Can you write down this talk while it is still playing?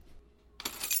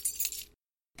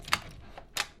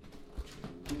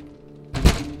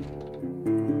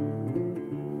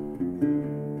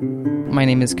My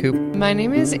name is Coop. My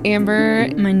name is Amber.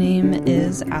 My name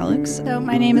is Alex. So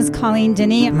my name is Colleen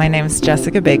Denny. My name is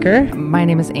Jessica Baker. My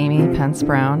name is Amy Pence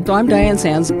Brown. So I'm Diane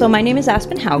Sands. So my name is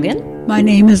Aspen Haugen. My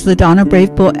name is LaDonna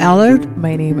Braveboat Allard.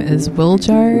 My name is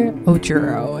Wiljar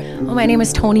Ojuro. Well, my name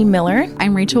is Tony Miller.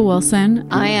 I'm Rachel Wilson.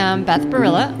 I am Beth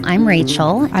Barilla. I'm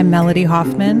Rachel. I'm Melody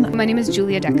Hoffman. My name is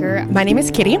Julia Decker. My name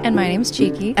is Kitty. And my name is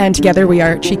Cheeky. And together we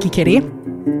are Cheeky Kitty.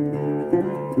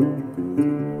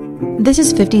 This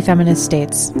is 50 Feminist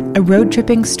States, a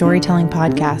road-tripping storytelling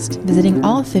podcast visiting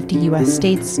all 50 U.S.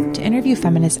 states to interview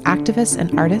feminist activists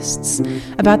and artists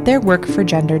about their work for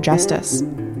gender justice.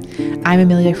 I'm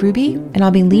Amelia Fruby, and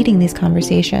I'll be leading these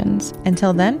conversations.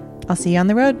 Until then, I'll see you on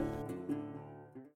the road.